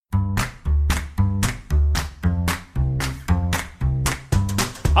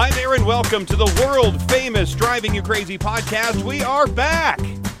Hi there and welcome to the world-famous Driving You Crazy podcast. We are back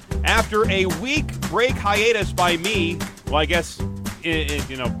after a week break hiatus by me. Well, I guess,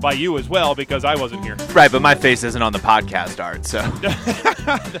 by you as well, because I wasn't here. Right, but my face isn't on the podcast art, so.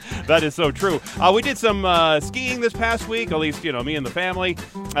 That is so true. We did some skiing this past week, at least, me and the family.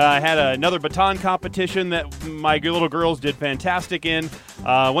 I had another baton competition that my little girls did fantastic in.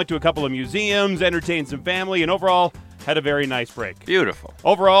 Went to a couple of museums, entertained some family, and overall, had a very nice break. Beautiful.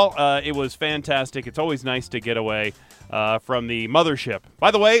 Overall, it was fantastic. It's always nice to get away from the mothership.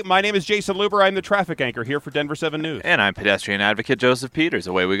 By the way, my name is Jason Luber. I'm the traffic anchor here for Denver 7 News. And I'm pedestrian advocate Joseph Peters.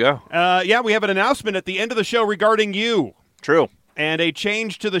 Away we go. We have an announcement at the end of the show regarding you. True. And a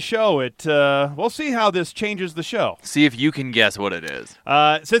change to the show. We'll see how this changes the show. See if you can guess what it is.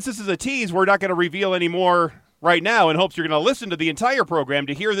 Since this is a tease, we're not going to reveal any more right now in hopes you're going to listen to the entire program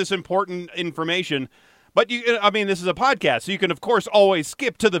to hear this important information. But, this is a podcast, so you can, of course, always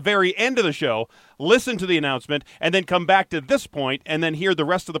skip to the very end of the show, listen to the announcement, and then come back to this point and then hear the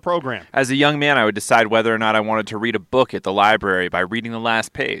rest of the program. As a young man, I would decide whether or not I wanted to read a book at the library by reading the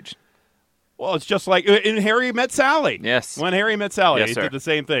last page. Well, it's just like in Harry Met Sally. Yes. When Harry Met Sally, yes, he sir. did the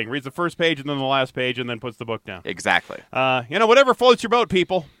same thing. Reads the first page and then the last page and then puts the book down. Exactly. Whatever floats your boat,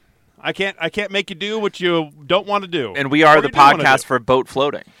 people. I can't make you do what you don't want to do. And we are the podcast for boat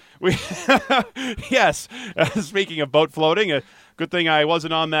floating. Yes. Speaking of boat floating, a good thing I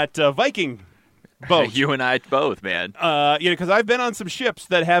wasn't on that Viking boat. You and I both, man. Because I've been on some ships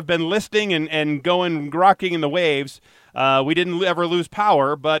that have been listing and going rocking in the waves. We didn't ever lose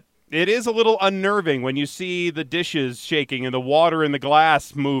power, but it is a little unnerving when you see the dishes shaking and the water in the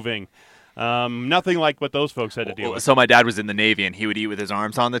glass moving. Nothing like what those folks had to deal with. So my dad was in the Navy, and he would eat with his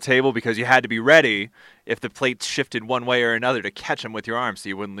arms on the table because you had to be ready if the plates shifted one way or another to catch them with your arms so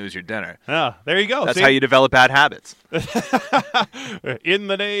you wouldn't lose your dinner. Oh, there you go. That's how you develop bad habits. In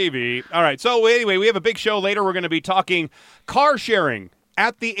the Navy. All right, so anyway, we have a big show later. We're going to be talking car sharing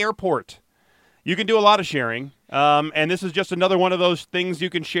at the airport. You can do a lot of sharing, and this is just another one of those things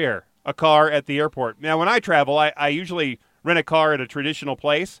you can share, a car at the airport. Now, when I travel, I usually rent a car at a traditional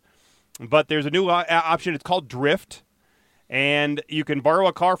place. But there's a new option. It's called Drift, and you can borrow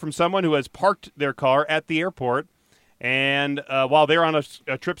a car from someone who has parked their car at the airport and while they're on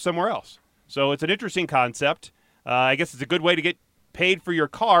a trip somewhere else. So it's an interesting concept. I guess it's a good way to get paid for your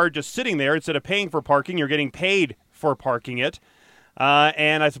car just sitting there. Instead of paying for parking, you're getting paid for parking it.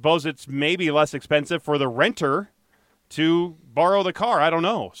 And I suppose it's maybe less expensive for the renter to borrow the car. I don't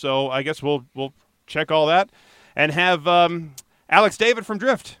know. So I guess we'll check all that and have Alex David from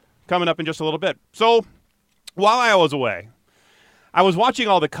Drift coming up in just a little bit. So, while I was away, I was watching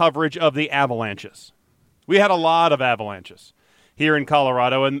all the coverage of the avalanches. We had a lot of avalanches here in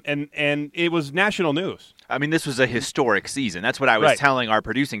Colorado, and it was national news. I mean, this was a historic season. That's what I was telling our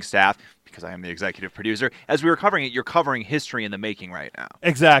producing staff, because I am the executive producer. As we were covering it, you're covering history in the making right now.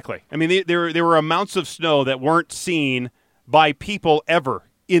 Exactly. I mean, there were amounts of snow that weren't seen by people ever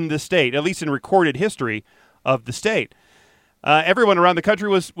in the state, at least in recorded history of the state. Everyone around the country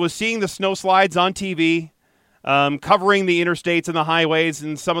was seeing the snow slides on TV, covering the interstates and the highways,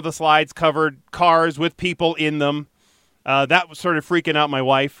 and some of the slides covered cars with people in them. That was sort of freaking out my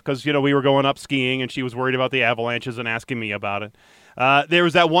wife because, we were going up skiing, and she was worried about the avalanches and asking me about it. There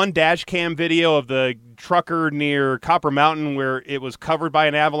was that one dash cam video of the trucker near Copper Mountain where it was covered by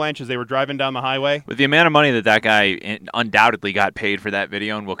an avalanche as they were driving down the highway. With the amount of money that guy undoubtedly got paid for that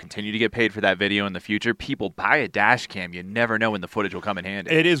video and will continue to get paid for that video in the future, people buy a dash cam. You never know when the footage will come in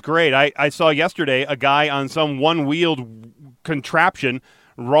handy. It is great. I saw yesterday a guy on some one-wheeled contraption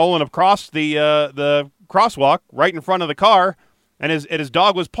rolling across the crosswalk right in front of the car, and his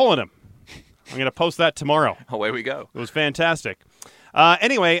dog was pulling him. I'm going to post that tomorrow. Away we go. It was fantastic.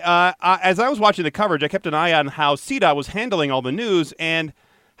 Anyway, as I was watching the coverage, I kept an eye on how CDOT was handling all the news and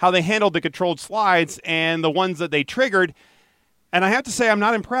how they handled the controlled slides and the ones that they triggered. And I have to say, I'm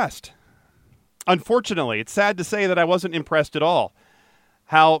not impressed. Unfortunately, it's sad to say that I wasn't impressed at all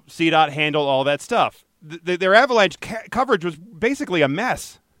how CDOT handled all that stuff. Their avalanche coverage was basically a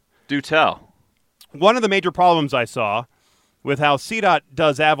mess. Do tell. One of the major problems I saw with how CDOT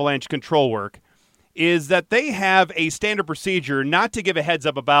does avalanche control work is that they have a standard procedure not to give a heads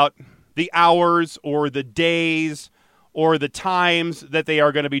up about the hours or the days or the times that they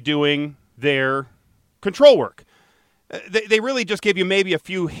are going to be doing their control work. They really just give you maybe a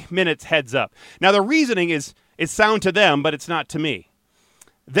few minutes heads up. Now, the reasoning is sound to them, but it's not to me.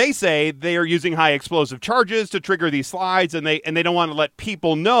 They say they are using high explosive charges to trigger these slides, and they don't want to let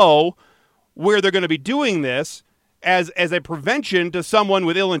people know where they're going to be doing this as a prevention to someone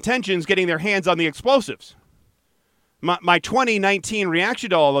with ill intentions getting their hands on the explosives. My 2019 reaction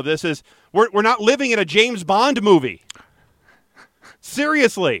to all of this is we're not living in a James Bond movie.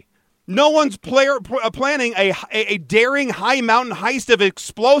 Seriously. No one's planning a daring high mountain heist of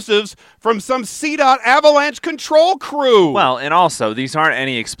explosives from some CDOT avalanche control crew. Well, and also, these aren't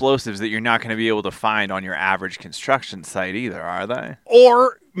any explosives that you're not going to be able to find on your average construction site either, are they?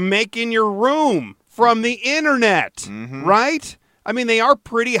 Or make in your room from the internet, right? I mean, they are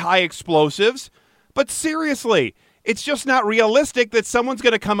pretty high explosives, but seriously, it's just not realistic that someone's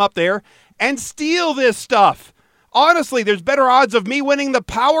going to come up there and steal this stuff. Honestly, there's better odds of me winning the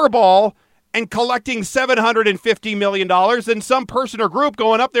Powerball and collecting $750 million than some person or group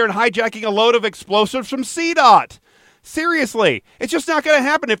going up there and hijacking a load of explosives from CDOT. Seriously, it's just not going to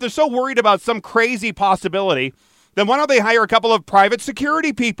happen. If they're so worried about some crazy possibility, then why don't they hire a couple of private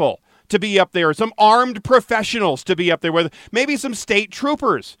security people to be up there, some armed professionals to be up there with maybe some state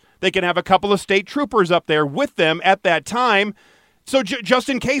troopers. They can have a couple of state troopers up there with them at that time. So just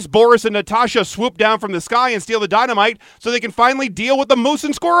in case Boris and Natasha swoop down from the sky and steal the dynamite so they can finally deal with the moose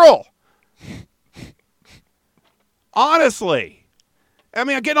and squirrel. Honestly. I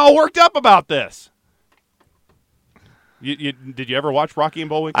mean, I'm getting all worked up about this. Did you ever watch Rocky and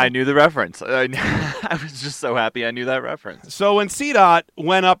Bullwinkle? I knew the reference. I was just so happy I knew that reference. So when CDOT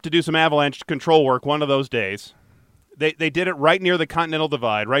went up to do some avalanche control work one of those days, they did it right near the Continental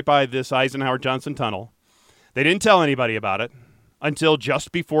Divide, right by this Eisenhower-Johnson tunnel. They didn't tell anybody about it until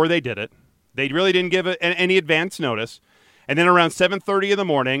just before they did it. They really didn't give any advance notice. And then around 7:30 in the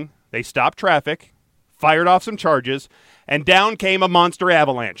morning, they stopped traffic, fired off some charges, and down came a monster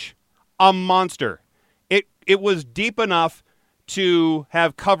avalanche. A monster. It was deep enough to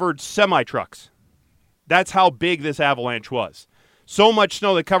have covered semi-trucks. That's how big this avalanche was. So much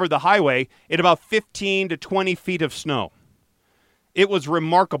snow that covered the highway in about 15 to 20 feet of snow. It was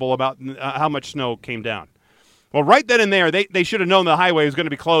remarkable about how much snow came down. Well, right then and there, they should have known the highway was going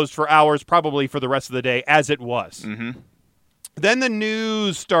to be closed for hours, probably for the rest of the day, as it was. Mm-hmm. Then the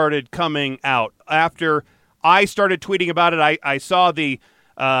news started coming out. After I started tweeting about it, I saw the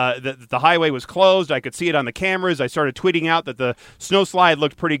highway was closed. I could see it on the cameras. I started tweeting out that the snow slide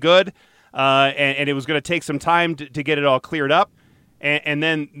looked pretty good, and it was going to take some time to get it all cleared up. And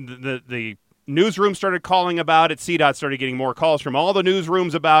then the newsroom started calling about it. CDOT started getting more calls from all the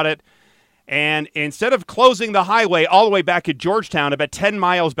newsrooms about it. And instead of closing the highway all the way back at Georgetown, about 10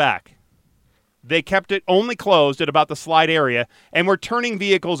 miles back, they kept it only closed at about the slide area and were turning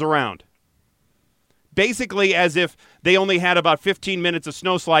vehicles around. Basically as if they only had about 15 minutes of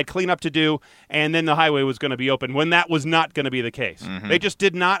snow slide cleanup to do, and then the highway was going to be open, when that was not going to be the case. Mm-hmm. They just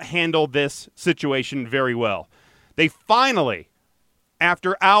did not handle this situation very well. They finally,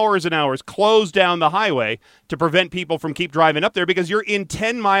 after hours and hours, closed down the highway to prevent people from keep driving up there because you're in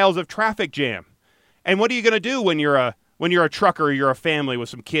 10 miles of traffic jam. And what are you going to do when you're a trucker or you're a family with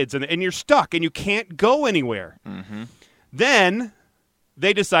some kids and you're stuck and you can't go anywhere? Mm-hmm. Then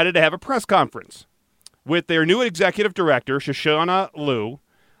they decided to have a press conference with their new executive director, Shoshana Lew.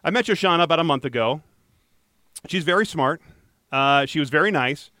 I met Shoshana about a month ago. She's very smart. She was very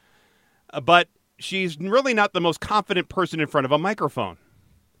nice. But she's really not the most confident person in front of a microphone.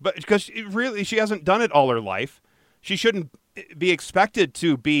 But because she hasn't done it all her life. She shouldn't be expected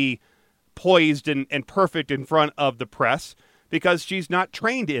to be poised and perfect in front of the press because she's not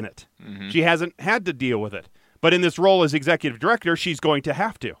trained in it. Mm-hmm. She hasn't had to deal with it. But in this role as executive director, she's going to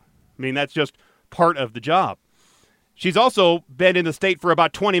have to. I mean, that's just part of the job. She's also been in the state for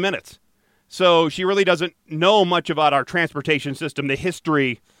about 20 minutes. So she really doesn't know much about our transportation system, the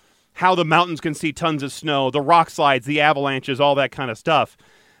history, how the mountains can see tons of snow, the rock slides, the avalanches, all that kind of stuff,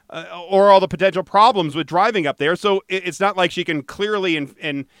 or all the potential problems with driving up there. So it's not like she can clearly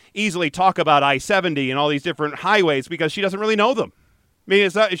and easily talk about I-70 and all these different highways because she doesn't really know them. I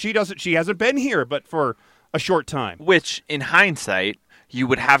mean, she hasn't been here, but for a short time. Which, in hindsight, you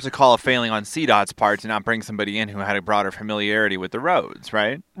would have to call a failing on CDOT's part to not bring somebody in who had a broader familiarity with the roads,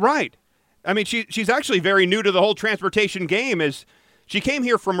 right? Right. I mean, she's actually very new to the whole transportation game. She came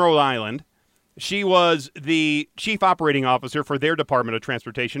here from Rhode Island. She was the chief operating officer for their Department of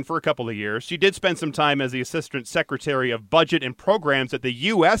Transportation for a couple of years. She did spend some time as the assistant secretary of budget and programs at the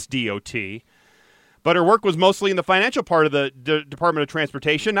U.S. DOT. But her work was mostly in the financial part of the Department of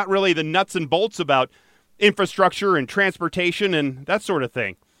Transportation, not really the nuts and bolts about infrastructure and transportation and that sort of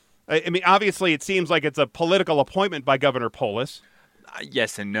thing. I mean, obviously, it seems like it's a political appointment by Governor Polis.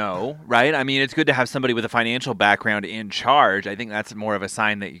 Yes and no, right? I mean, it's good to have somebody with a financial background in charge. I think that's more of a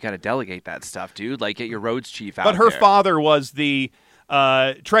sign that you got to delegate that stuff, dude. Like, get your roads chief out there. But her father was the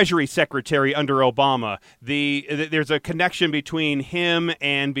Treasury Secretary under Obama. There's a connection between him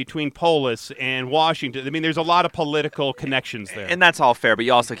and between Polis and Washington. I mean, there's a lot of political connections there. And that's all fair, but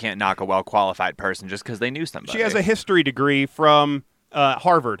you also can't knock a well-qualified person just because they knew somebody. She has a history degree from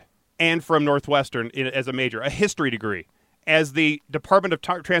Harvard and from Northwestern as a major, a history degree. As the Department of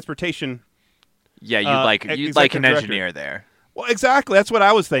Transportation. Yeah, you'd like an engineer there. Well, exactly. That's what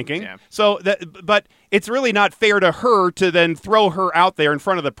I was thinking. Yeah. But it's really not fair to her to then throw her out there in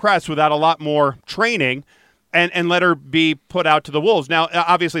front of the press without a lot more training and let her be put out to the wolves. Now,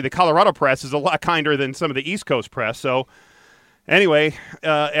 obviously, the Colorado press is a lot kinder than some of the East Coast press. So, anyway,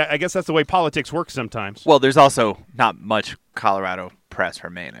 I guess that's the way politics works sometimes. Well, there's also not much Colorado press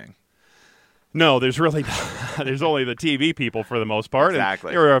remaining. No, there's really not. There's only the TV people for the most part. Exactly.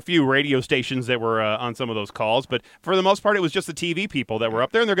 And there were a few radio stations that were on some of those calls, but for the most part, it was just the TV people that were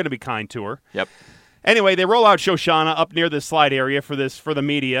up there, and they're going to be kind to her. Yep. Anyway, they roll out Shoshana up near the slide area for the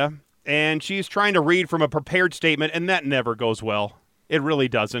media, and she's trying to read from a prepared statement, and that never goes well. It really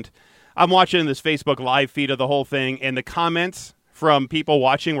doesn't. I'm watching this Facebook live feed of the whole thing, and the comments from people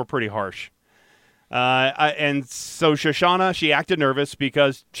watching were pretty harsh. And so Shoshana, she acted nervous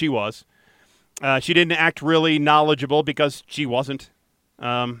because she was. She didn't act really knowledgeable because she wasn't.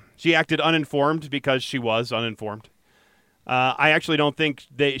 She acted uninformed because she was uninformed. I actually don't think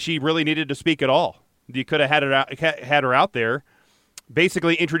that she really needed to speak at all. You could have had her out there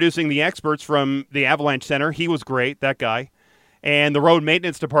basically introducing the experts from the Avalanche Center. He was great, that guy. And the road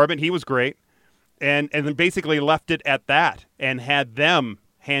maintenance department, he was great. And then basically left it at that and had them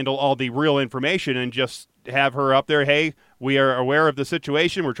handle all the real information and just have her up there, hey, we are aware of the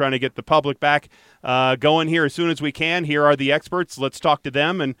situation. We're trying to get the public back going here as soon as we can. Here are the experts. Let's talk to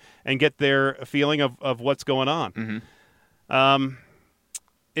them and get their feeling of what's going on. Mm-hmm.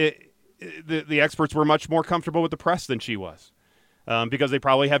 The experts were much more comfortable with the press than she was because they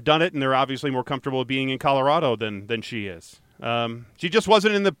probably have done it, and they're obviously more comfortable being in Colorado than she is. She just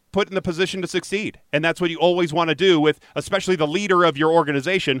wasn't put in the position to succeed, and that's what you always want to do with, especially the leader of your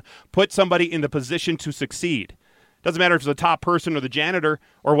organization. Put somebody in the position to succeed. Doesn't matter if it's the top person or the janitor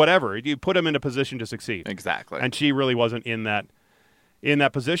or whatever. You put them in a position to succeed. Exactly. And she really wasn't in that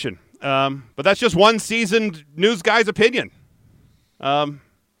position. But that's just one seasoned news guy's opinion.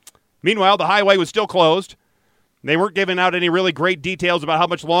 Meanwhile, the highway was still closed. They weren't giving out any really great details about how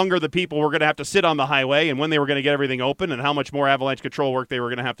much longer the people were going to have to sit on the highway and when they were going to get everything open and how much more avalanche control work they were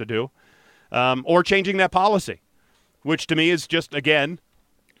going to have to do, or changing that policy, which to me is just, again,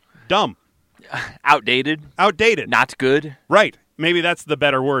 dumb. Outdated. Not good. Right. Maybe that's the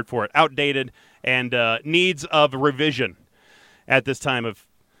better word for it. Outdated and needs of revision at this time of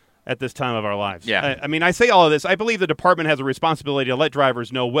our lives. Yeah. I mean, I say all of this. I believe the department has a responsibility to let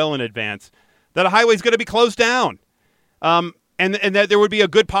drivers know well in advance that a highway is going to be closed down, and that there would be a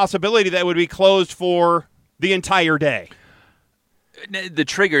good possibility that it would be closed for the entire day. The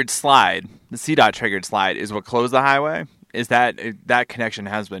triggered slide, the CDOT triggered slide, is what closed the highway? Is that connection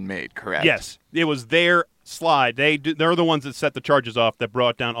has been made, correct? Yes. It was their slide. They're the ones that set the charges off that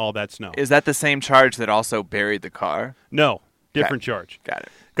brought down all that snow. Is that the same charge that also buried the car? No. Different charge. Got it.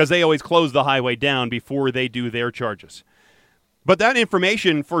 Because they always close the highway down before they do their charges. But that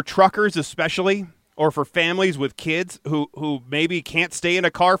information for truckers especially, or for families with kids who maybe can't stay in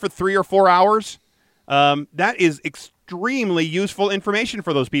a car for 3 or 4 hours, that is extremely useful information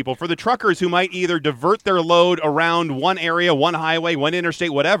for those people. For the truckers who might either divert their load around one area, one highway, one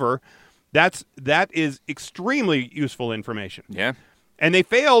interstate, whatever, that is extremely useful information. Yeah. And they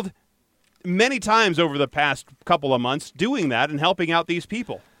failed many times over the past couple of months doing that and helping out these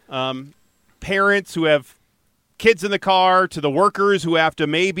people. Parents who have kids in the car, to the workers who have to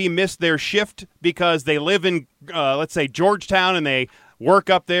maybe miss their shift because they live in, let's say, Georgetown, and they work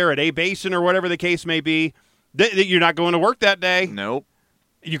up there at A-Basin or whatever the case may be. You're not going to work that day. Nope.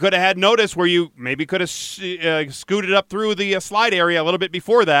 You could have had notice where you maybe could have scooted up through the slide area a little bit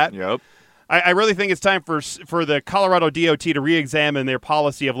before that. Yep. I really think it's time for the Colorado DOT to re-examine their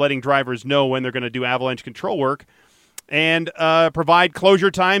policy of letting drivers know when they're going to do avalanche control work and provide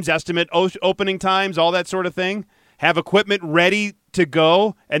closure times, estimate opening times, all that sort of thing. Have equipment ready to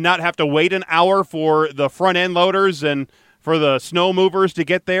go and not have to wait an hour for the front end loaders and for the snow movers to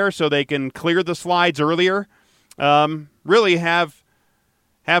get there so they can clear the slides earlier. Really have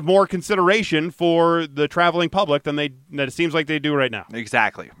more consideration for the traveling public than it seems like they do right now.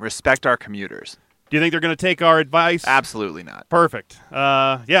 Exactly. Respect our commuters. Do you think they're going to take our advice? Absolutely not. Perfect.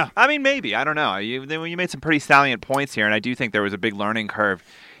 Yeah. I mean, maybe. I don't know. You made some pretty salient points here, and I do think there was a big learning curve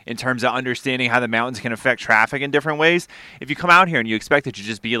in terms of understanding how the mountains can affect traffic in different ways. If you come out here and you expect it to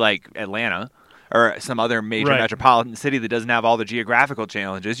just be like Atlanta, or some other major metropolitan city that doesn't have all the geographical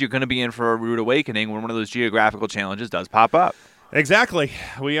challenges, you're going to be in for a rude awakening when one of those geographical challenges does pop up. Exactly.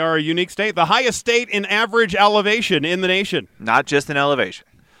 We are a unique state, the highest state in average elevation in the nation. Not just in elevation.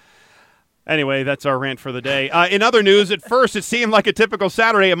 Anyway, that's our rant for the day. In other news, at first it seemed like a typical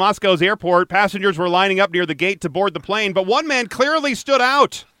Saturday at Moscow's airport. Passengers were lining up near the gate to board the plane, but one man clearly stood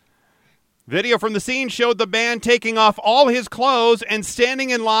out. Video from the scene showed the man taking off all his clothes and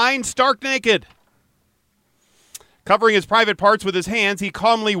standing in line stark naked. Covering his private parts with his hands, he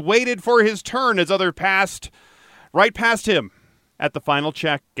calmly waited for his turn as others passed right past him at the final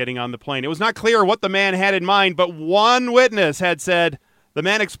check getting on the plane. It was not clear what the man had in mind, but one witness had said the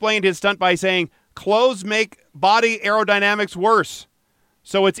man explained his stunt by saying, "Clothes make body aerodynamics worse,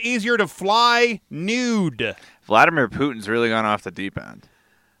 so it's easier to fly nude." Vladimir Putin's really gone off the deep end.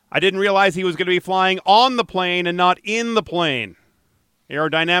 I didn't realize he was going to be flying on the plane and not in the plane.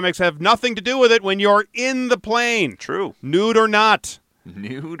 Aerodynamics have nothing to do with it when you're in the plane. True. Nude or not.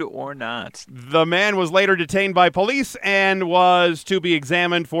 Nude or not. The man was later detained by police and was to be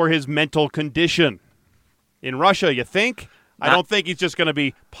examined for his mental condition. In Russia, you think? I don't think he's just going to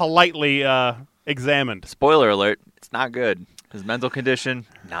be politely examined. Spoiler alert, it's not good. His mental condition,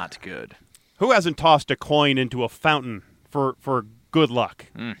 not good. Who hasn't tossed a coin into a fountain for good luck?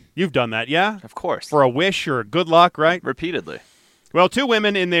 You've done that, yeah? Of course. For a wish or good luck, right? Repeatedly. Well, two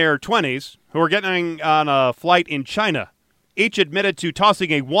women in their 20s who were getting on a flight in China each admitted to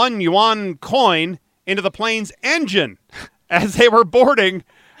tossing a 1 yuan coin into the plane's engine as they were boarding,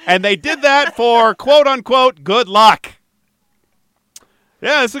 and they did that for quote-unquote good luck.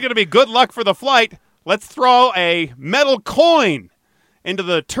 Yeah, this is going to be good luck for the flight. Let's throw a metal coin into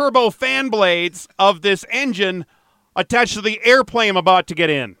the turbo fan blades of this engine attached to the airplane I'm about to get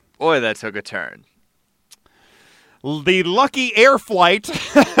in. Boy, that took a turn. The Lucky Air flight,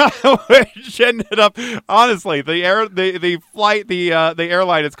 which ended up, honestly, the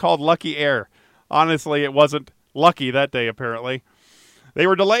airline is called Lucky Air. Honestly, it wasn't lucky that day, apparently. They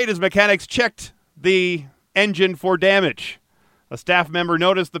were delayed as mechanics checked the engine for damage. A staff member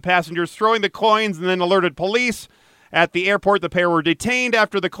noticed the passengers throwing the coins and then alerted police. At the airport, the pair were detained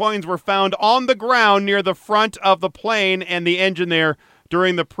after the coins were found on the ground near the front of the plane and the engine there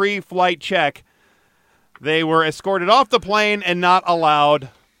during the pre-flight check. They were escorted off the plane and not allowed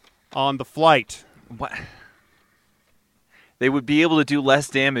on the flight. What? They would be able to do less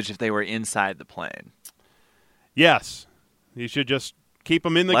damage if they were inside the plane. Yes. You should just keep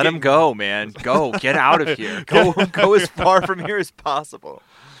them in the Let them go, man. Go. Get out of here. Go as far from here as possible.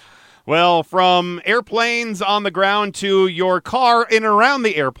 Well, from airplanes on the ground to your car in and around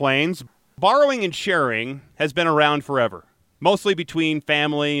the airplanes, borrowing and sharing has been around forever, mostly between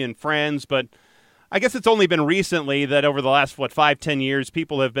family and friends, but I guess it's only been recently that over the last, 5-10 years,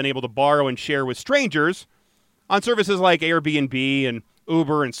 people have been able to borrow and share with strangers on services like Airbnb and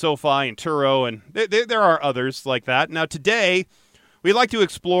Uber and SoFi and Turo, and there are others like that. Now, today, we'd like to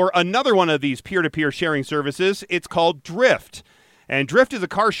explore another one of these peer-to-peer sharing services. It's called Drift. And Drift is a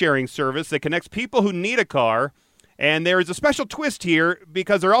car-sharing service that connects people who need a car. And there is a special twist here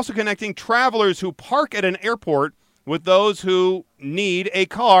because they're also connecting travelers who park at an airport with those who need a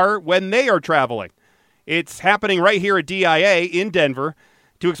car when they are traveling. It's happening right here at DIA in Denver.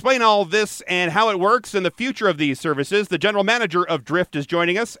 To explain all of this and how it works and the future of these services, the general manager of Drift is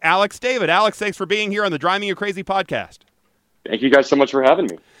joining us, Alex David. Alex, thanks for being here on the Driving You Crazy podcast. Thank you guys so much for having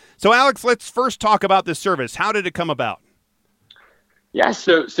me. So, Alex, let's first talk about this service. How did it come about? Yeah,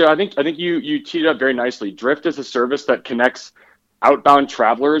 so I think you teed it up very nicely. Drift is a service that connects outbound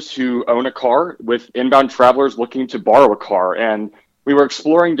travelers who own a car with inbound travelers looking to borrow a car. And we were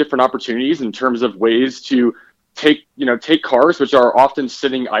exploring different opportunities in terms of ways to take cars, which are often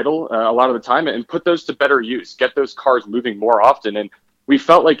sitting idle a lot of the time, and put those to better use, get those cars moving more often. And we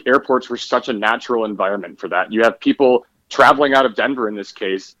felt like airports were such a natural environment for that. You have people traveling out of Denver in this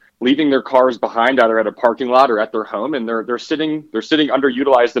case, leaving their cars behind either at a parking lot or at their home, and they're sitting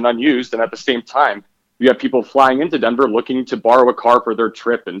underutilized and unused. And at the same time, you have people flying into Denver looking to borrow a car for their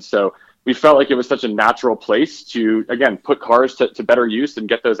trip. And so we felt like it was such a natural place to, again, put cars to better use and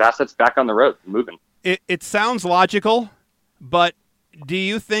get those assets back on the road and moving. It sounds logical, but do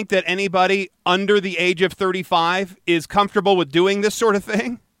you think that anybody under the age of 35 is comfortable with doing this sort of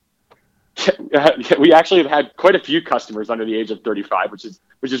thing? We actually have had quite a few customers under the age of 35, which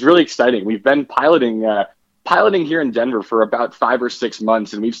is really exciting. We've been piloting here in Denver for about 5 or 6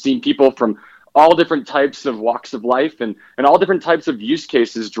 months, and we've seen people from all different types of walks of life and all different types of use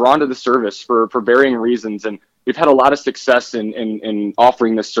cases drawn to the service for varying reasons. And we've had a lot of success in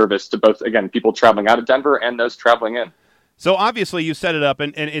offering this service to both, again, people traveling out of Denver and those traveling in. So obviously you set it up,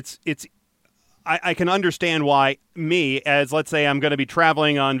 and it's I can understand why me, as let's say I'm going to be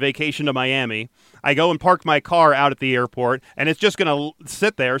traveling on vacation to Miami, I go and park my car out at the airport, and it's just going to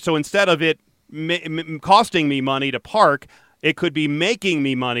sit there. So instead of it costing me money to park, it could be making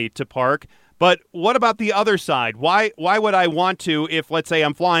me money to park. But what about the other side? Why would I want to, if let's say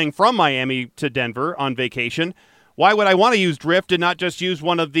I'm flying from Miami to Denver on vacation, why would I want to use Drift and not just use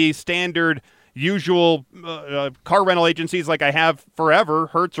one of the standard usual car rental agencies like I have forever,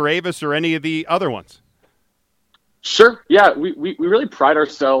 Hertz or Avis or any of the other ones? Sure. Yeah, we really pride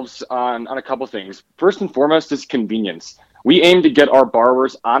ourselves on a couple things. First and foremost is convenience. We aim to get our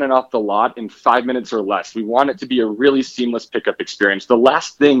borrowers on and off the lot in 5 minutes or less. We want it to be a really seamless pickup experience. The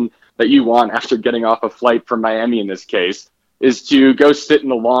last thing that you want after getting off a flight from Miami in this case is to go sit in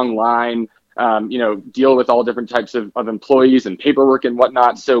the long line, deal with all different types of employees and paperwork and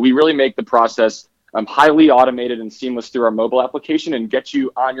whatnot. So we really make the process highly automated and seamless through our mobile application and get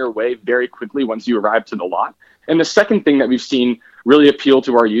you on your way very quickly once you arrive to the lot. And the second thing that we've seen really appeal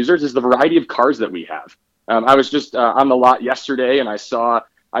to our users is the variety of cars that we have. I was just on the lot yesterday, and I saw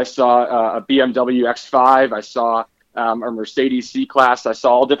a BMW X5. I saw a Mercedes C-Class. I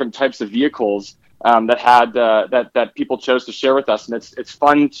saw all different types of vehicles that people chose to share with us, and it's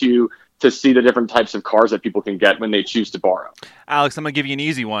fun to see the different types of cars that people can get when they choose to borrow. Alex, I'm going to give you an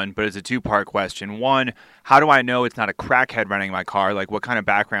easy one, but it's a two-part question. One, how do I know it's not a crackhead renting my car? Like, what kind of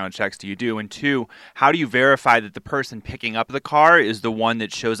background checks do you do? And two, how do you verify that the person picking up the car is the one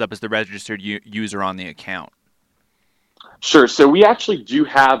that shows up as the registered user on the account? Sure. So we actually do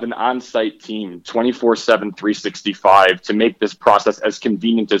have an on-site team 24/7, 365 to make this process as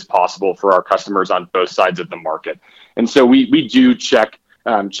convenient as possible for our customers on both sides of the market. And so we do check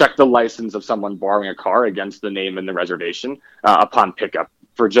the license of someone borrowing a car against the name and the reservation upon pickup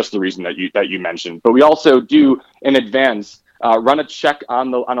for just the reason that you mentioned. But we also do in advance run a check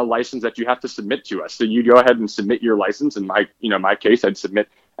on a license that you have to submit to us. So you go ahead and submit your license. In my case, I'd submit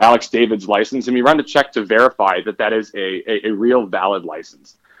Alex David's license, and we run a check to verify that is a real valid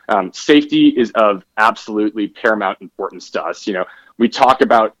license. Safety is of absolutely paramount importance to us. We talk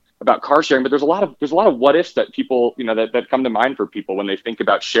about car sharing, but there's a lot of what ifs that people, that come to mind for people when they think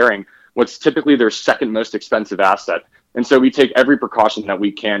about sharing what's typically their second most expensive asset. And so we take every precaution that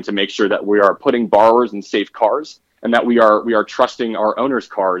we can to make sure that we are putting borrowers in safe cars and that we are trusting our owners'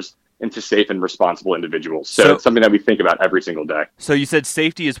 cars into safe and responsible individuals. So it's something that we think about every single day. So you said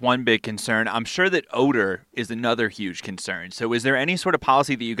safety is one big concern. I'm sure that odor is another huge concern. So is there any sort of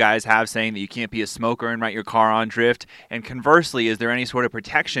policy that you guys have saying that you can't be a smoker and rent your car on Drift? And conversely, is there any sort of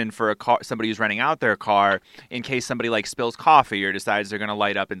protection for somebody who's renting out their car in case somebody spills coffee or decides they're going to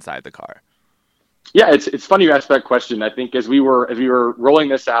light up inside the car? Yeah, it's funny you asked that question. I think as we were rolling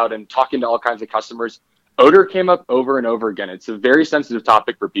this out and talking to all kinds of customers, odor came up over and over again. It's a very sensitive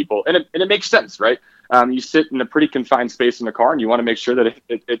topic for people, and it makes sense, right? You sit in a pretty confined space in the car, and you want to make sure that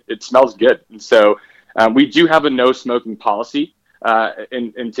it smells good. And so we do have a no smoking policy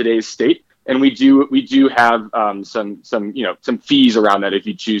in today's state, and we do have some fees around that if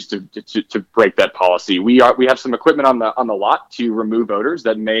you choose to break that policy. We have some equipment on the lot to remove odors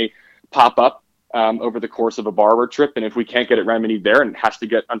that may pop up over the course of a borrower trip. And if we can't get it remedied there and it has to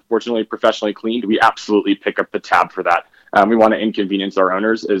get, unfortunately, professionally cleaned, we absolutely pick up the tab for that. We want to inconvenience our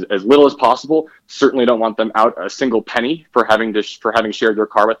owners as little as possible. Certainly don't want them out a single penny for having shared their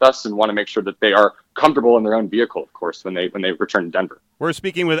car with us, and want to make sure that they are comfortable in their own vehicle, of course, when they return to Denver. We're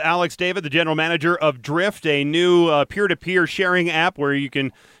speaking with Alex David, the general manager of Drift, a new peer-to-peer sharing app where you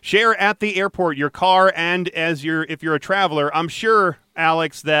can share at the airport your car, and if you're a traveler. I'm sure,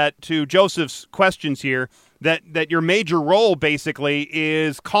 Alex, that to Joseph's questions here, that your major role basically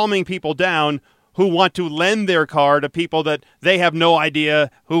is calming people down who want to lend their car to people that they have no idea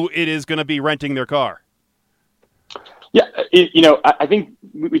who it is going to be renting their car. Yeah, I think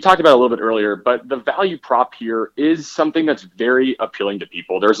we talked about it a little bit earlier, but the value prop here is something that's very appealing to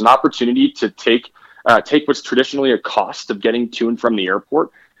people. There's an opportunity to take what's traditionally a cost of getting to and from the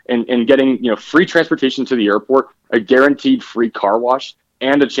airport and getting free transportation to the airport, a guaranteed free car wash,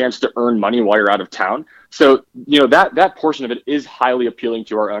 and a chance to earn money while you're out of town. So, that portion of it is highly appealing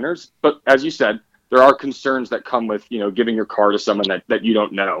to our owners. But as you said, there are concerns that come with, giving your car to someone that you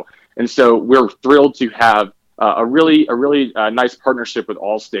don't know. And so we're thrilled to have a really nice partnership with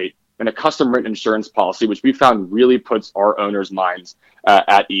Allstate and a custom written insurance policy, which we found really puts our owners' minds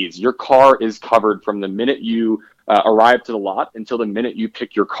at ease. Your car is covered from the minute you arrive to the lot until the minute you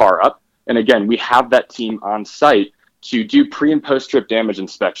pick your car up. And again, we have that team on site to do pre and post trip damage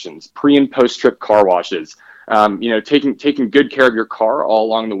inspections, pre and post trip car washes, taking good care of your car all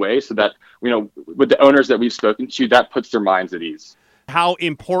along the way, so that with the owners that we've spoken to, that puts their minds at ease. How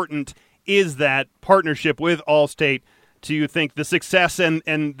important is that partnership with Allstate to, you think, the success and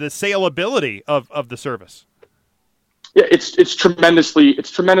the saleability of the service? Yeah, it's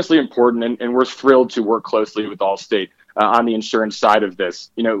tremendously important, and we're thrilled to work closely with Allstate on the insurance side of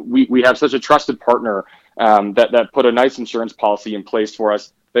this. We have such a trusted partner that put a nice insurance policy in place for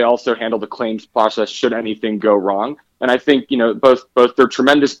us. They also handle the claims process should anything go wrong. And I think both their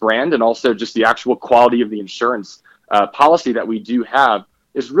tremendous brand and also just the actual quality of the insurance policy that we do have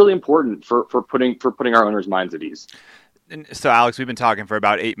is really important for putting our owners' minds at ease. And so, Alex, we've been talking for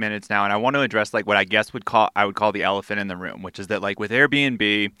about 8 minutes now, and I want to address what I guess I would call the elephant in the room, which is that with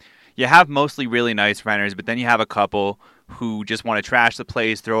Airbnb, you have mostly really nice renters, but then you have a couple who just want to trash the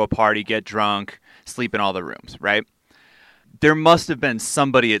place, throw a party, get drunk, sleep in all the rooms, right? There must have been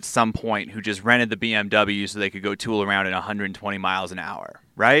somebody at some point who just rented the BMW so they could go tool around at 120 miles an hour,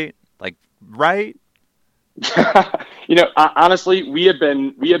 right? Right? Honestly, we have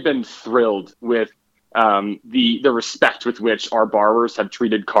been thrilled with the respect with which our borrowers have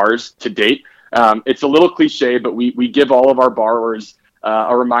treated cars to date. It's a little cliche, but we give all of our borrowers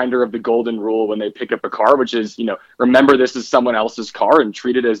a reminder of the golden rule when they pick up a car, which is, remember this is someone else's car and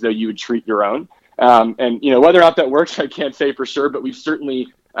treat it as though you would treat your own. And whether or not that works, I can't say for sure, but we've certainly,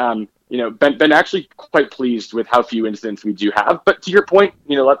 been actually quite pleased with how few incidents we do have. But to your point,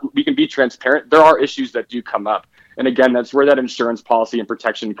 we can be transparent. There are issues that do come up. And again, that's where that insurance policy and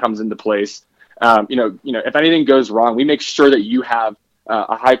protection comes into place. If anything goes wrong, we make sure that you have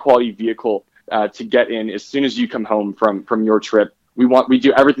a high quality vehicle to get in as soon as you come home from your trip. We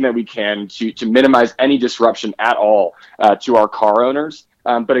do everything that we can to minimize any disruption at all to our car owners.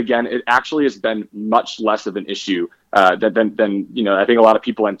 But again, it actually has been much less of an issue than I think a lot of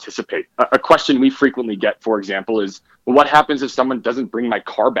people anticipate. A question we frequently get, for example, is, well, what happens if someone doesn't bring my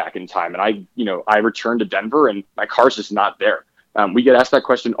car back in time and I return to Denver and my car's just not there? We get asked that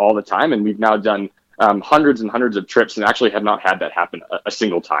question all the time, and we've now done hundreds and hundreds of trips and actually have not had that happen a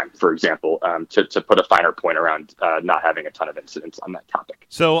single time, for example, to put a finer point around not having a ton of incidents on that topic.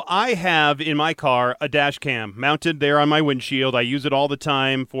 So I have in my car a dash cam mounted there on my windshield. I use it all the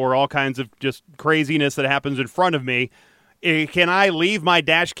time for all kinds of just craziness that happens in front of me. Can I leave my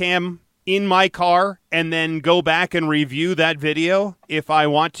dash cam in my car and then go back and review that video if I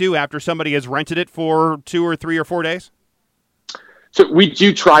want to after somebody has rented it for 2 or 3 or 4 days? So we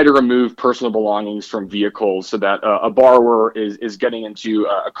do try to remove personal belongings from vehicles so that a borrower is getting into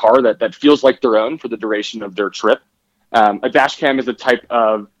a car that feels like their own for the duration of their trip. A dash cam is a type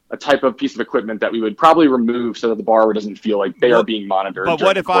of piece of equipment that we would probably remove so that the borrower doesn't feel like they are being monitored. But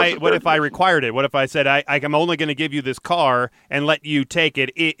what if I required it? What if I said I'm only going to give you this car and let you take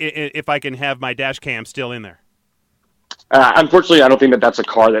it if I can have my dash cam still in there? Unfortunately, I don't think that's a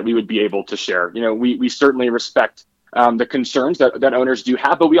car that we would be able to share. We certainly respect the concerns that owners do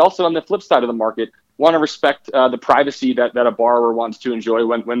have, but we also, on the flip side of the market, want to respect the privacy that a borrower wants to enjoy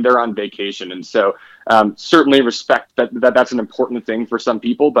when they're on vacation. And so certainly respect that's an important thing for some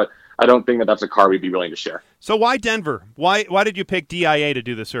people, but I don't think that's a car we'd be willing to share. So why Denver? Why did you pick DIA to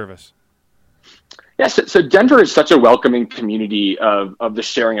do the service? Yes, so Denver is such a welcoming community of the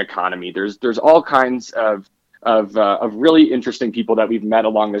sharing economy. There's all kinds of really interesting people that we've met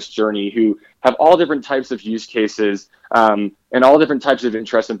along this journey who have all different types of use cases and all different types of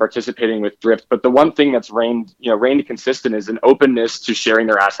interest in participating with Drift. But the one thing that's reigned consistent is an openness to sharing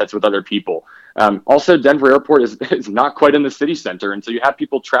their assets with other people. Also, Denver Airport is not quite in the city center, and so you have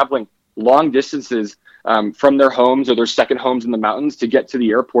people traveling long distances from their homes or their second homes in the mountains to get to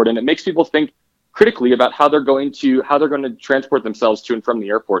the airport, and it makes people think critically about how they're going to transport themselves to and from the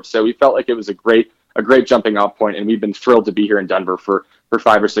airport. So we felt like it was a great jumping off point, and we've been thrilled to be here in Denver for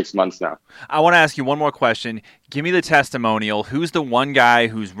 5 or 6 months now. I want to ask you one more question. Give me the testimonial. Who's the one guy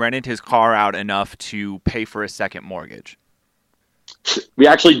who's rented his car out enough to pay for a second mortgage? We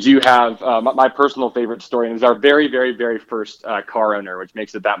actually do have my personal favorite story, and it's our very, very, very first car owner, which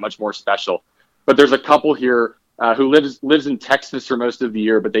makes it that much more special. But there's a couple here who lives in Texas for most of the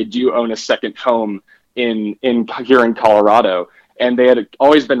year, but they do own a second home here in Colorado. And they had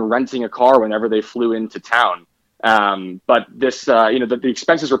always been renting a car whenever they flew into town. But this, the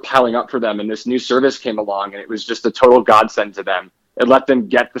expenses were piling up for them, and this new service came along, and it was just a total godsend to them. It let them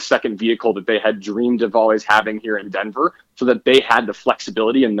get the second vehicle that they had dreamed of always having here in Denver, so that they had the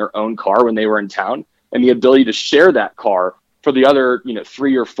flexibility in their own car when they were in town, and the ability to share that car for the other,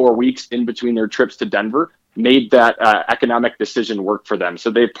 3 or 4 weeks in between their trips to Denver made that economic decision work for them. So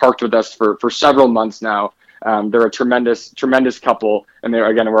they've parked with us for several months now. They're a tremendous couple, and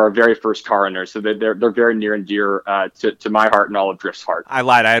we're our very first car owners, so they're very near and dear to my heart and all of Drift's heart. I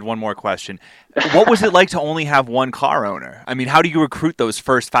lied. I had one more question. What was it like to only have one car owner? I mean, how do you recruit those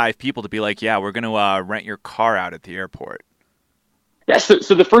first 5 people to be like, yeah, we're going to rent your car out at the airport? Yeah,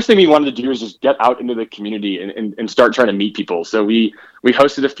 so the first thing we wanted to do is just get out into the community and start trying to meet people. So we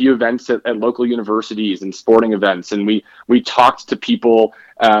hosted a few events at local universities and sporting events, and we talked to people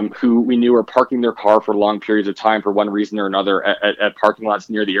who we knew were parking their car for long periods of time for one reason or another at parking lots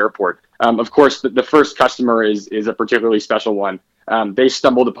near the airport. Of course, the first customer is a particularly special one. They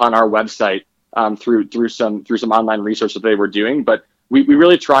stumbled upon our website through some online research that they were doing, but we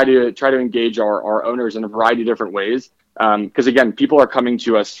really try to engage our owners in a variety of different ways. Because again, people are coming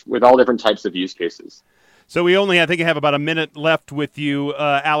to us with all different types of use cases. So we only, I think, have about a minute left with you,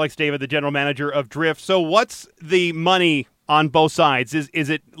 Alex David, the general manager of Drift. So what's the money on both sides? Is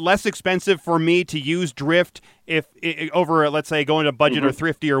it less expensive for me to use Drift if over, let's say, going to Budget or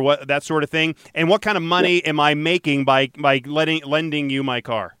Thrifty or what that sort of thing? And what kind of money am I making by lending you my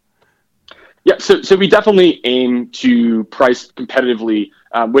car? Yeah, so we definitely aim to price competitively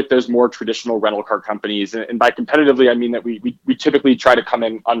with those more traditional rental car companies, and by competitively I mean that we typically try to come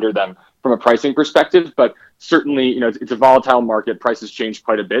in under them from a pricing perspective. But certainly, it's a volatile market; prices change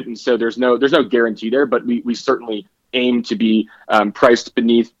quite a bit, and so there's no guarantee there. But we certainly aim to be priced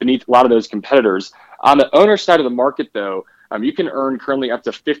beneath a lot of those competitors. On the owner side of the market, though, you can earn currently up to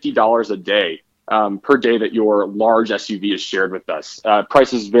 $50 a day. Per day that your large SUV is shared with us.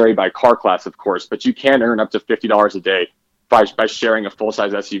 Prices vary by car class, of course, but you can earn up to $50 a day by sharing a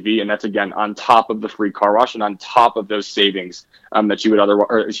full-size SUV, and that's, again, on top of the free car wash and on top of those savings that you would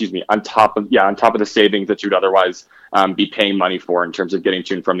on top of the savings that you would otherwise be paying money for in terms of getting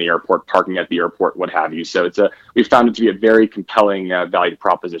to and from the airport, parking at the airport, what have you. So we've found it to be a very compelling value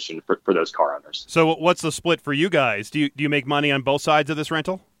proposition for those car owners. So what's the split for you guys? Do you make money on both sides of this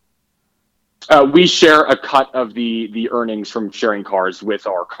rental? We share a cut of the earnings from sharing cars with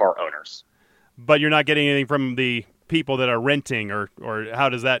our car owners. But you're not getting anything from the people that are renting, or how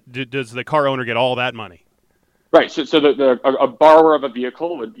does the car owner get all that money? Right. So a borrower of a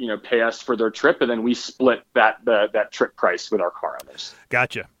vehicle would pay us for their trip, and then we split that trip price with our car owners.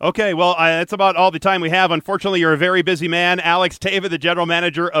 Gotcha. Okay. Well, that's about all the time we have. Unfortunately, you're a very busy man, Alex David, the general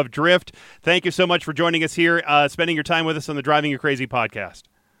manager of Drift. Thank you so much for joining us here, spending your time with us on the Driving You Crazy podcast.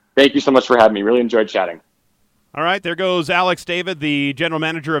 Thank you so much for having me. Really enjoyed chatting. All right, there goes Alex David, the general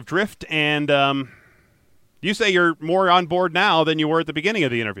manager of Drift, and you say you're more on board now than you were at the beginning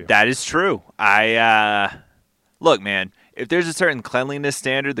of the interview. That is true. Look, man, if there's a certain cleanliness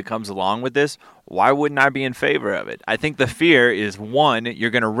standard that comes along with this, why wouldn't I be in favor of it? I think the fear is, 1, you're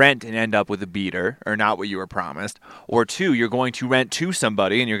going to rent and end up with a beater or not what you were promised, or 2, you're going to rent to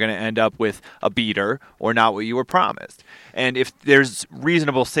somebody and you're going to end up with a beater or not what you were promised. And if there's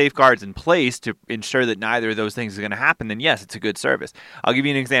reasonable safeguards in place to ensure that neither of those things is going to happen, then yes, it's a good service. I'll give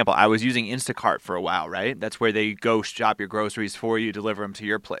you an example. I was using Instacart for a while, right? That's where they go shop your groceries for you, deliver them to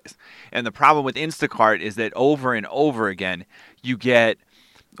your place. And the problem with Instacart is that over and over again, you get...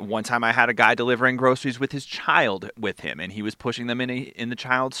 One time I had a guy delivering groceries with his child with him, and he was pushing them in the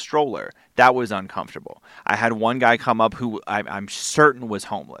child's stroller. That was uncomfortable. I had one guy come up who I'm certain was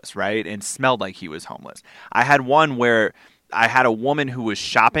homeless, right, and smelled like he was homeless. I had one where I had a woman who was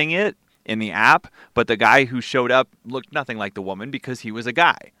shopping it in the app, but the guy who showed up looked nothing like the woman because he was a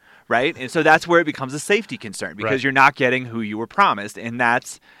guy, right? And so that's where it becomes a safety concern because You're not getting who you were promised, and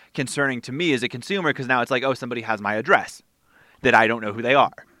that's concerning to me as a consumer because now it's like, oh, somebody has my address that I don't know who they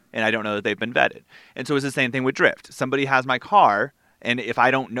are, and I don't know that they've been vetted. And so it's the same thing with Drift. Somebody has my car, and if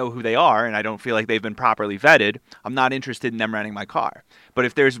I don't know who they are and I don't feel like they've been properly vetted, I'm not interested in them renting my car. But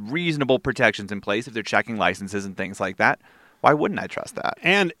if there's reasonable protections in place, if they're checking licenses and things like that, why wouldn't I trust that?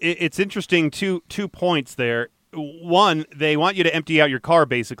 And it's interesting, two points there. One, they want you to empty out your car,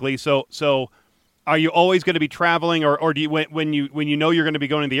 basically. So are you always going to be traveling, or do you when you know you're going to be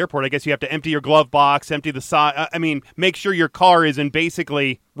going to the airport? I guess you have to empty your glove box, empty the side. Make sure your car is in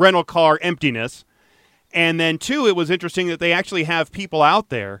basically rental car emptiness. And then 2, it was interesting that they actually have people out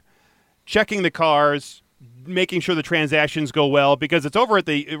there checking the cars, making sure the transactions go well, because it's over at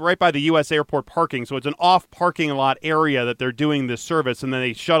right by the U.S. airport parking, so it's an off parking lot area that they're doing this service, and then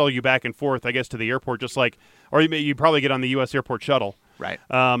they shuttle you back and forth, I guess, to the airport, or you probably get on the U.S. airport shuttle. Right.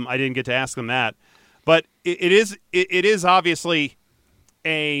 I didn't get to ask them that. But it is obviously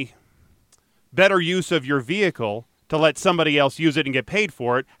a better use of your vehicle to let somebody else use it and get paid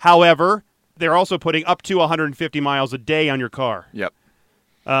for it. However, they're also putting up to 150 miles a day on your car. Yep.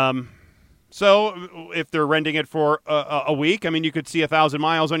 So if they're renting it for a week, you could see 1,000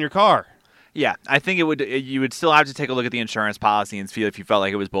 miles on your car. Yeah, I think you would still have to take a look at the insurance policy and feel if you felt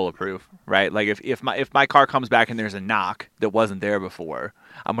like it was bulletproof, right? Like if my car comes back and there's a knock that wasn't there before,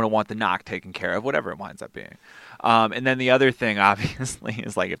 I'm going to want the knock taken care of, whatever it winds up being. And then the other thing, obviously,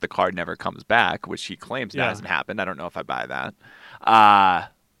 is like if the car never comes back, which he claims hasn't happened. I don't know if I buy that. I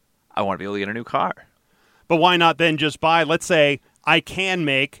want to be able to get a new car. But why not then just buy, let's say I can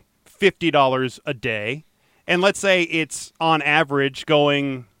make $50 a day, and let's say it's on average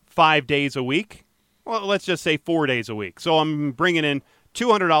going 5 days a week. Well, let's just say 4 days a week. So I'm bringing in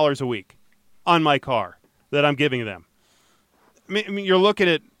 $200 a week on my car that I'm giving them. I mean, you're looking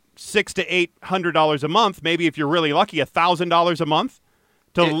at $600 to $800 a month. Maybe if you're really lucky, $1,000 a month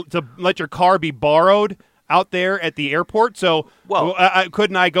to let your car be borrowed out there at the airport. So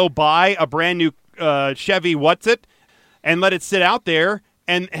couldn't I go buy a brand new Chevy What's-It and let it sit out there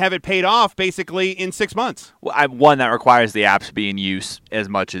and have it paid off basically in 6 months? Well, one, that requires the app to be in use as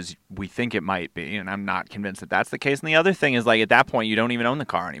much as we think it might be, and I'm not convinced that that's the case. And the other thing is, like, at that point, you don't even own the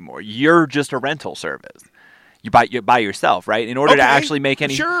car anymore. You're just a rental service. You buy yourself, right? In order to actually make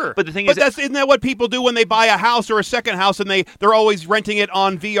any... Sure. But the thing is... isn't that what people do when they buy a house or a second house, and they're always renting it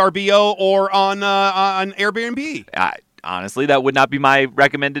on VRBO or on Airbnb? Honestly, that would not be my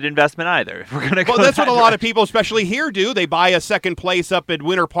recommended investment either. If we're going to go that's what a lot of people, especially here, do. They buy a second place up at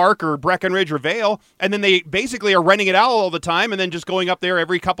Winter Park or Breckenridge or Vail, and then they basically are renting it out all the time and then just going up there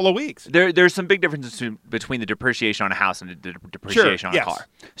every couple of weeks. There's some big differences between the depreciation on a house and the depreciation on a car.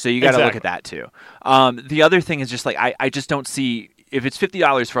 So you got to look at that too. The other thing is just like I just don't see, if it's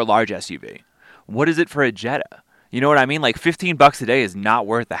 $50 for a large SUV, what is it for a Jetta? You know what I mean? Like $15 a day is not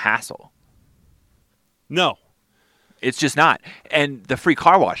worth the hassle. No. It's just not. And the free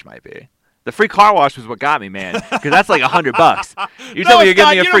car wash might be. The free car wash was what got me, man, because that's like $100. You tell me you're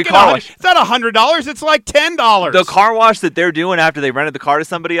giving me a free car wash. It's not $100. It's like $10. The car wash that they're doing after they rented the car to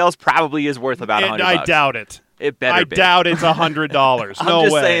somebody else probably is worth about $100. I doubt it. It better be. I doubt it's $100. No way. I'm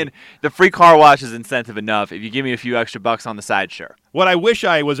just saying the free car wash is incentive enough. If you give me a few extra bucks on the side, sure. What I wish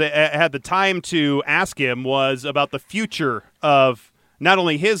I had the time to ask him was about the future of not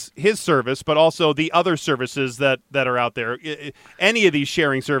only his service, but also the other services that are out there, any of these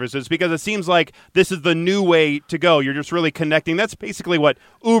sharing services, because it seems like this is the new way to go. You're just really connecting. That's basically what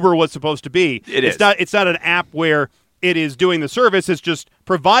Uber was supposed to be. It's not an app where it is doing the service. It's just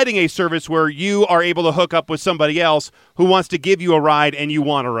providing a service where you are able to hook up with somebody else who wants to give you a ride and you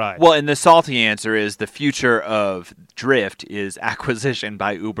want a ride. Well, and the salty answer is the future of Drift is acquisition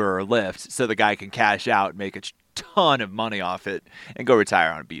by Uber or Lyft, so the guy can cash out, make a ton of money off it, and go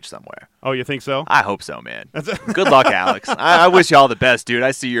retire on a beach somewhere. Oh, you think so? I hope so, man. Good luck, Alex. I wish you all the best, dude.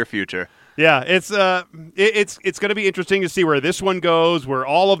 I see your future. Yeah, it's going to be interesting to see where this one goes, where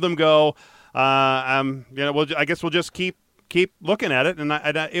all of them go. I guess we'll just keep looking at it, and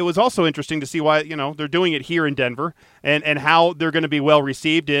it was also interesting to see why they're doing it here in Denver, and how they're going to be well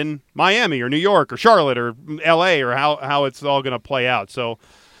received in Miami or New York or Charlotte or L.A. or how it's all going to play out. So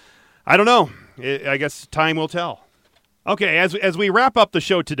I don't know. I guess time will tell. Okay, as we wrap up the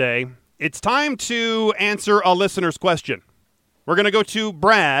show today, it's time to answer a listener's question. We're going to go to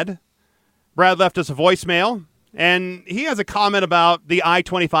Brad. Brad left us a voicemail, and he has a comment about the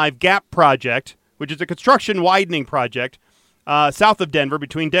I-25 Gap project, which is a construction widening project south of Denver,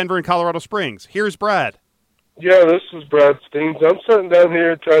 between Denver and Colorado Springs. Here's Brad. Yeah, this is Brad Steens. I'm sitting down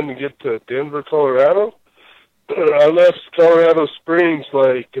here trying to get to Denver, Colorado. I left Colorado Springs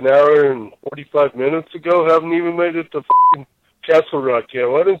like an hour and 45 minutes ago. Haven't even made it to fucking Castle Rock yet.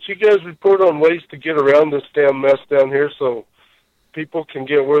 Why don't you guys report on ways to get around this damn mess down here so people can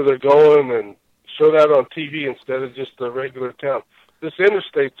get where they're going and show that on TV instead of just the regular town? This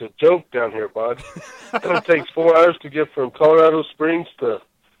interstate's a joke down here, bud. It takes 4 hours to get from Colorado Springs to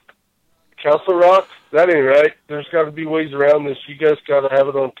Castle Rock. That ain't right. There's got to be ways around this. You guys got to have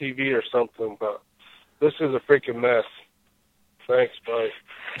it on TV or something, but this is a freaking mess. Thanks, bye.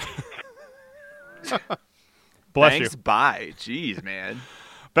 Bless Thanks, you. bye. Jeez, man.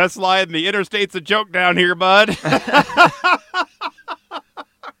 Best line, the interstate's a joke down here, bud.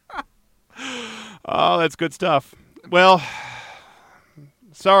 Oh, that's good stuff. Well,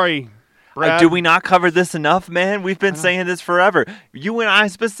 sorry, Brad. Do we not cover this enough, man? We've been saying this forever. You and I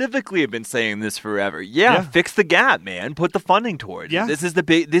specifically have been saying this forever. Yeah, fix the gap, man. Put the funding towards it. This is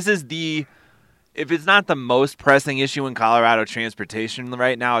the if it's not the most pressing issue in Colorado transportation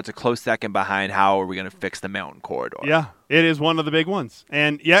right now, it's a close second behind how are we going to fix the mountain corridor. Yeah, it is one of the big ones.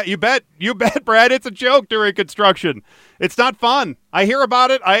 And yeah, you bet, Brad, it's a joke during construction. It's not fun. I hear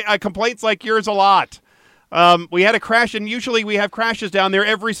about it. I complaints like yours a lot. We had a crash, and usually we have crashes down there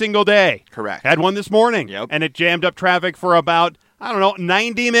every single day. Correct. Had one this morning, Yep. and it jammed up traffic for about,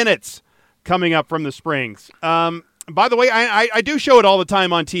 90 minutes. coming up from the Springs. By the way, I do show it all the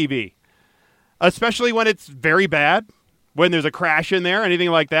time on TV, especially when it's very bad, when there's a crash in there, anything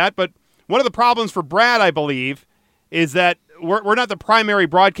like that. But one of the problems for Brad, I believe, is that we're not the primary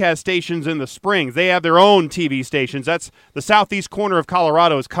broadcast stations in the Springs. They have their own TV stations. That's the southeast corner of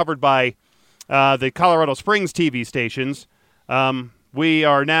Colorado is covered by the Colorado Springs TV stations. We're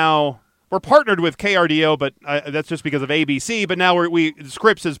partnered with KRDO, but that's just because of ABC. But now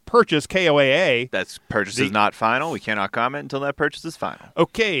Scripps has purchased KOAA. That purchase is not final. We cannot comment until that purchase is final.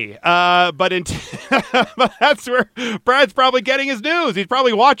 Okay, but but that's where Brad's probably getting his news. He's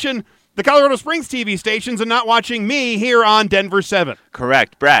probably watching the Colorado Springs TV stations and not watching me here on Denver 7.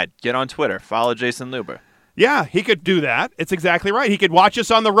 Correct. Brad, get on Twitter. Follow Jason Luber. Yeah, he could do that. It's exactly right. He could watch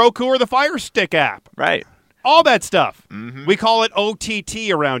us on the Roku or the Fire Stick app. Right. All that stuff. Mm-hmm. We call it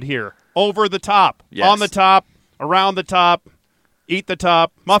OTT around here. Over the top. Yes. On the top. Around the top. Eat the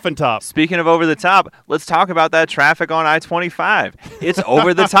top. Muffin top. Speaking of over the top, let's talk about that traffic on I-25. It's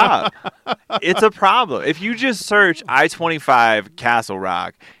over the top. It's a problem. If you just search I-25 Castle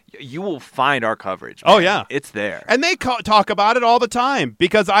Rock, you will find our coverage. Oh, yeah. It's there. And they talk about it all the time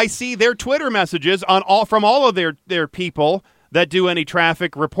because I see their Twitter messages from all of their people that do any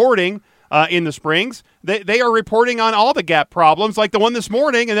traffic reporting in the Springs. They are reporting on all the gap problems like the one this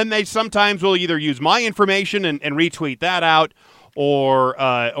morning, and then they sometimes will either use my information and retweet that out or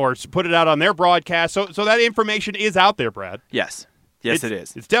put it out on their broadcast. So that information is out there, Brad. Yes. Yes, it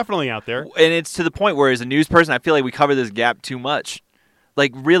is. It's definitely out there. And it's to the point where, as a news person, I feel like we cover this gap too much.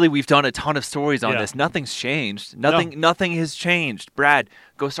 Like, really, we've done a ton of stories on this. Nothing's changed. Nothing has changed. Brad,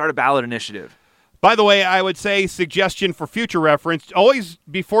 go start a ballot initiative. By the way, I would say suggestion for future reference, always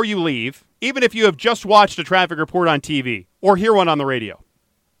before you leave, even if you have just watched a traffic report on TV or hear one on the radio,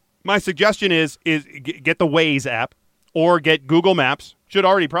 my suggestion is get the Waze app or get Google Maps. Should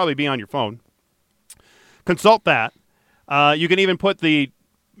already probably be on your phone. Consult that. You can even put the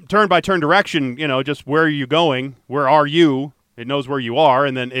turn-by-turn direction, just where are you going, where are you. It knows where you are,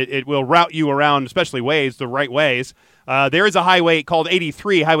 and then it will route you around, especially Waze, the right ways. There is a highway called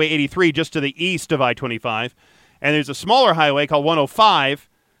Highway 83, just to the east of I-25. And there's a smaller highway called 105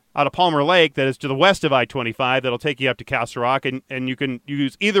 out of Palmer Lake that is to the west of I-25 that'll take you up to Castle Rock. And you can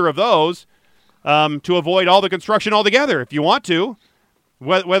use either of those to avoid all the construction altogether if you want to,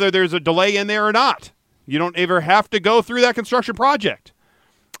 whether there's a delay in there or not. You don't ever have to go through that construction project.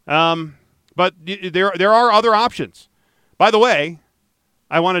 But there are other options. By the way,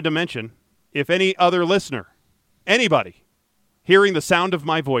 I wanted to mention, if any other listener, anybody hearing the sound of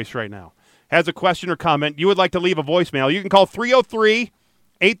my voice right now, has a question or comment, you would like to leave a voicemail, you can call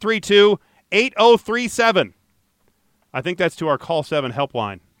 303-832-8037. I think that's to our Call 7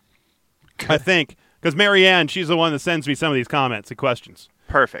 helpline. I think, because Marianne, she's the one that sends me some of these comments and questions.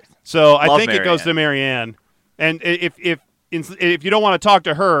 Perfect. So I think Marianne. it goes to Marianne. And if you don't want to talk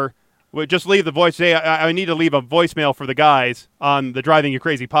to her, just leave the voice. Say, I need to leave a voicemail for the guys on the Driving You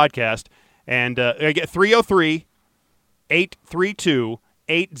Crazy podcast. And I get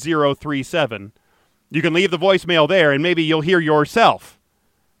 303-832-8037. You can leave the voicemail there, and maybe you'll hear yourself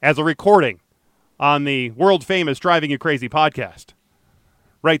as a recording on the world-famous Driving You Crazy podcast.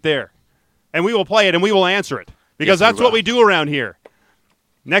 Right there. And we will play it, and we will answer it. Because that's what we do around here.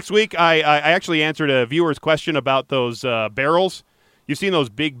 Next week, I actually answered a viewer's question about those barrels. You've seen those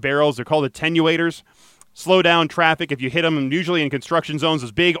big barrels. They're called attenuators. Slow down traffic if you hit them. Usually in construction zones,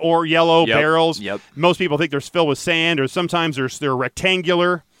 those big or yellow barrels. Yep. Most people think they're filled with sand, or sometimes they're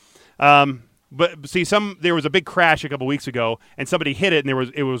rectangular. But see, there was a big crash a couple weeks ago, and somebody hit it,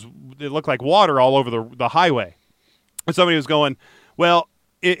 and it looked like water all over the highway. And somebody was going, well,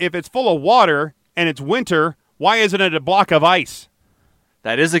 if it's full of water and it's winter, why isn't it a block of ice?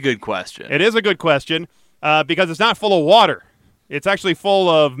 That is a good question. It is a good question because it's not full of water. It's actually full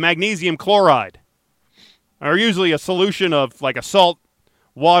of magnesium chloride, or usually a solution of like a salt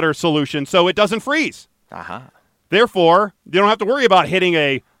water solution, so it doesn't freeze. Uh-huh. Therefore, you don't have to worry about hitting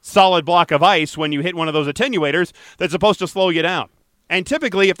a solid block of ice when you hit one of those attenuators that's supposed to slow you down. And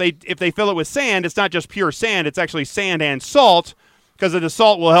typically, if they fill it with sand, it's not just pure sand, it's actually sand and salt, because the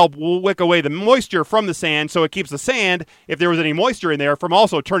salt will help wick away the moisture from the sand, so it keeps the sand, if there was any moisture in there, from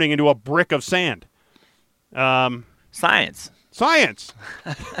also turning into a brick of sand. Science.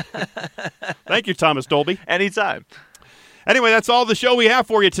 Thank you, Thomas Dolby. Anytime. Anyway, that's all the show we have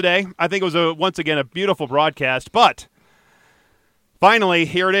for you today. I think it was, once again, a beautiful broadcast. But finally,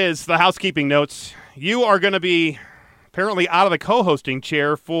 here it is, the housekeeping notes. You are going to be apparently out of the co-hosting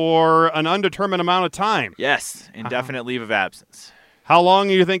chair for an undetermined amount of time. Yes, indefinite leave of absence. How long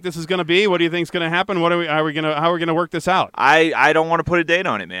do you think this is going to be? What do you think is going to happen? How are we going to work this out? I don't want to put a date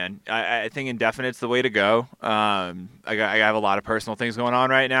on it, man. I think indefinite's the way to go. I have a lot of personal things going on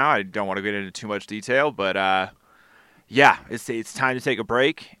right now. I don't want to get into too much detail, but yeah, it's time to take a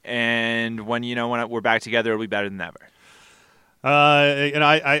break. And when we're back together, it'll be better than ever. And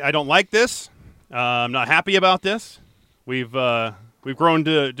I don't like this. I'm not happy about this. We've grown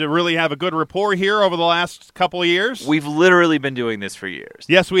to really have a good rapport here over the last couple of years. We've literally been doing this for years.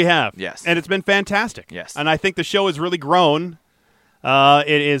 Yes, we have. Yes. And it's been fantastic. Yes. And I think the show has really grown.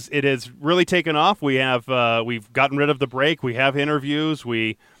 It has really taken off. We've gotten rid of the break. We have interviews.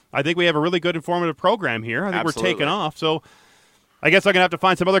 I think we have a really good informative program here. I think Absolutely. We're taking off. So I guess I'm going to have to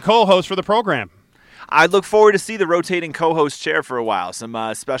find some other co-hosts for the program. I look forward to see the rotating co-host chair for a while. Some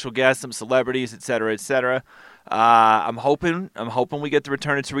special guests, some celebrities, et cetera, et cetera. I'm hoping we get the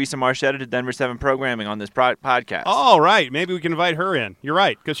return of Teresa Marchetta to Denver 7 programming on this podcast. Oh, right. Maybe we can invite her in. You're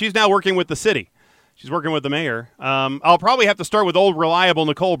right, because she's now working with the city. She's working with the mayor. I'll probably have to start with old, reliable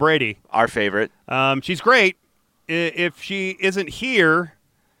Nicole Brady. Our favorite. She's great. If she isn't here,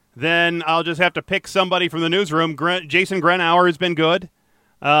 then I'll just have to pick somebody from the newsroom. Jason Grenauer has been good,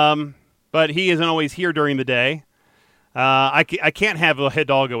 but he isn't always here during the day. I can't have a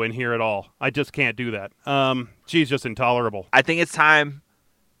Hidalgo in here at all. I just can't do that. She's just intolerable. I think it's time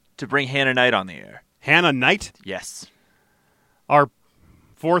to bring Hannah Knight on the air. Hannah Knight? Yes. Our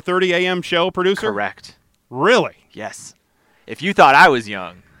 4:30 a.m. show producer? Correct. Really? Yes. If you thought I was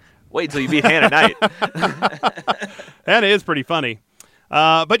young, wait till you meet Hannah Knight. That is pretty funny.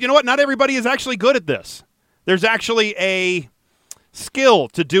 But you know what? Not everybody is actually good at this. There's actually a skill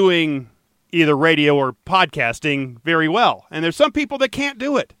to doing either radio or podcasting very well. And there's some people that can't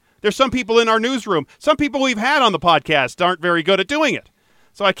do it. There's some people in our newsroom. Some people we've had on the podcast aren't very good at doing it.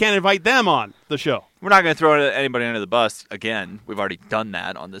 So I can't invite them on the show. We're not going to throw anybody under the bus again. We've already done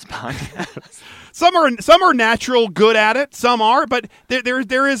that on this podcast. Some are natural good at it. Some are, but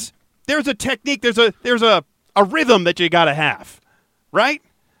there's a technique. There's a rhythm that you got to have, right?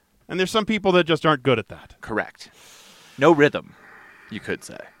 And there's some people that just aren't good at that. Correct. No rhythm, you could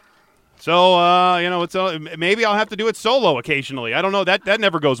say. So, maybe I'll have to do it solo occasionally. I don't know. That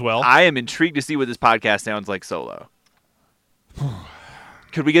never goes well. I am intrigued to see what this podcast sounds like solo.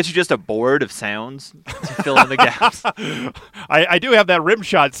 Could we get you just a board of sounds to fill in the gaps? I do have that rim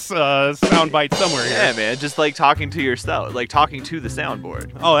shots soundbite somewhere here. Yeah, man. Just like talking to yourself, like talking to the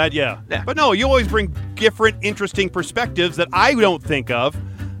soundboard. Oh, yeah. But no, you always bring different, interesting perspectives that I don't think of,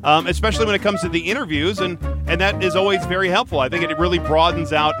 especially when it comes to the interviews, and that is always very helpful. I think it really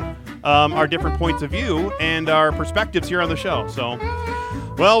broadens out our different points of view and our perspectives here on the show. So,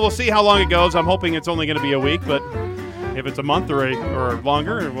 well, we'll see how long it goes. I'm hoping it's only going to be a week, but if it's a month or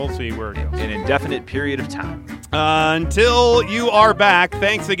longer, we'll see where it goes. An indefinite period of time. Until you are back,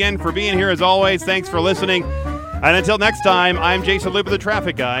 thanks again for being here as always. Thanks for listening. And until next time, I'm Jason Luba, the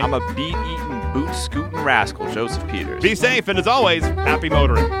traffic guy. I'm a beat-eating, boot-scooting rascal, Joseph Peters. Be safe, and as always, happy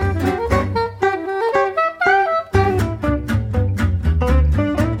motoring.